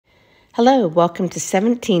Hello, welcome to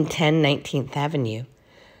 1710 19th Avenue.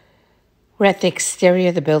 We're at the exterior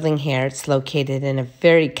of the building here. It's located in a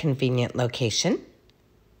very convenient location.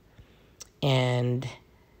 And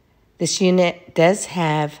this unit does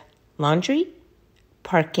have laundry.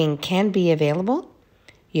 Parking can be available.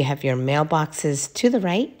 You have your mailboxes to the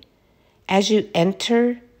right. As you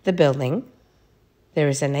enter the building, there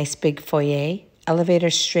is a nice big foyer, elevator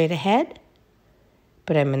straight ahead.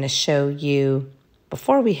 But I'm going to show you,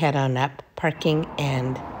 before we head on up, parking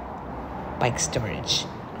and bike storage,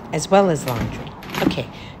 as well as laundry. Okay,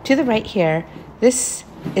 to the right here, this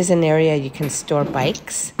is an area you can store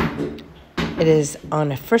bikes. It is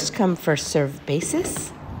on a first-come, first-served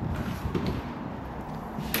basis.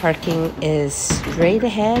 Parking is straight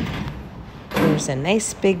ahead. There's a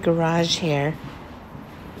nice big garage here.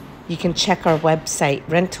 You can check our website,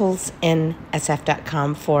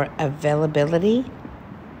 rentalsnsf.com, for availability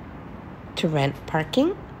to rent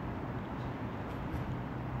parking.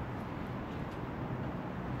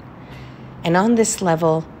 And on this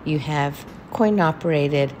level, you have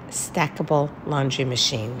coin-operated stackable laundry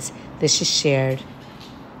machines. This is shared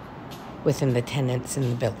within the tenants in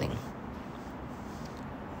the building.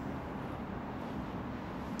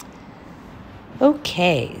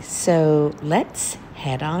 Okay, so let's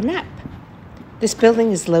head on up. This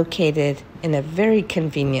building is located in a very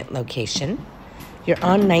convenient location. You're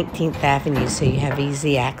on 19th Avenue, so you have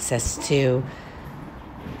easy access to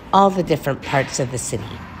all the different parts of the city.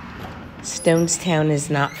 Stonestown is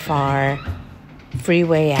not far,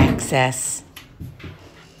 freeway access.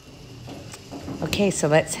 Okay, so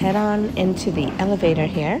let's head on into the elevator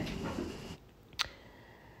here.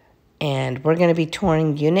 And we're going to be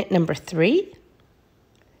touring unit number 3.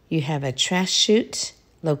 You have a trash chute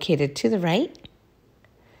located to the right,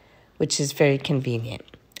 which is very convenient.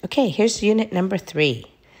 Okay, here's unit number 3.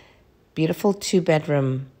 Beautiful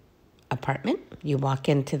 2-bedroom apartment. You walk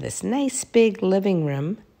into this nice big living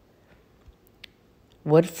room.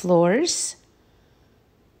 Wood floors.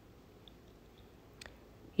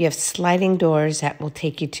 You have sliding doors that will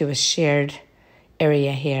take you to a shared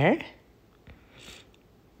area here.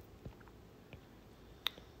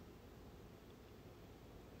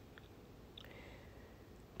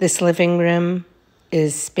 This living room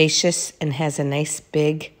is spacious and has a nice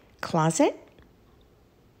big closet.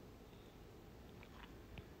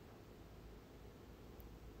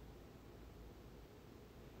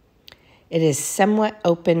 It is somewhat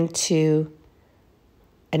open to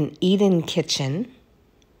an eat-in kitchen.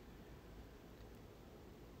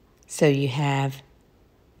 So you have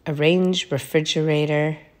a range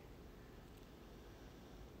refrigerator.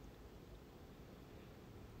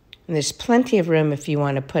 And there's plenty of room if you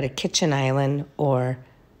want to put a kitchen island or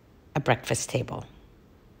a breakfast table.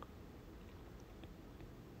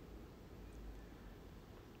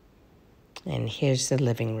 And here's the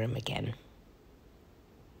living room again.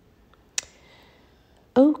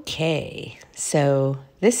 Okay, so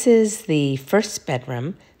this is the first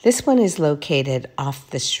bedroom. This one is located off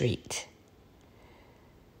the street.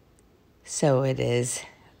 So it is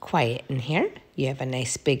quiet in here. You have a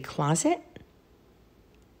nice big closet.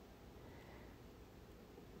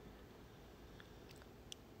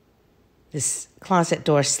 This closet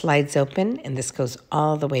door slides open, and this goes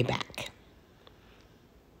all the way back.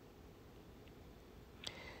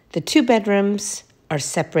 The 2 bedrooms are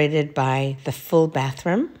separated by the full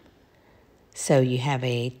bathroom. So you have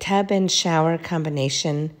a tub and shower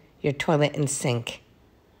combination, your toilet and sink,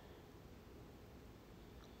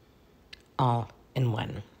 all in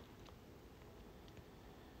one.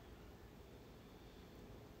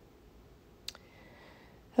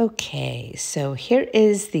 Okay, so here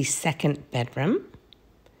is the second bedroom.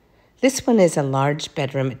 This one is a large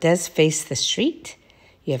bedroom. It does face the street.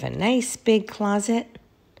 You have a nice big closet.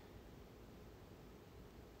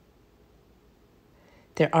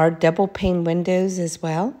 There are double pane windows as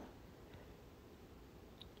well.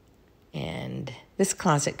 And this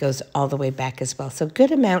closet goes all the way back as well. So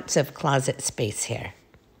good amounts of closet space here.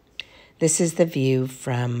 This is the view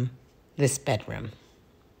from this bedroom.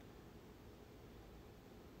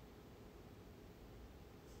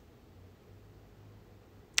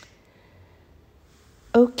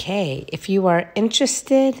 Okay, if you are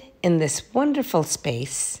interested in this wonderful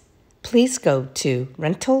space, please go to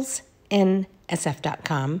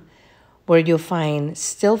rentalsnsf.com, where you'll find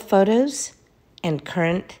still photos and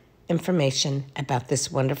current information about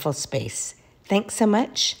this wonderful space. Thanks so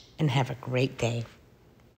much, and have a great day.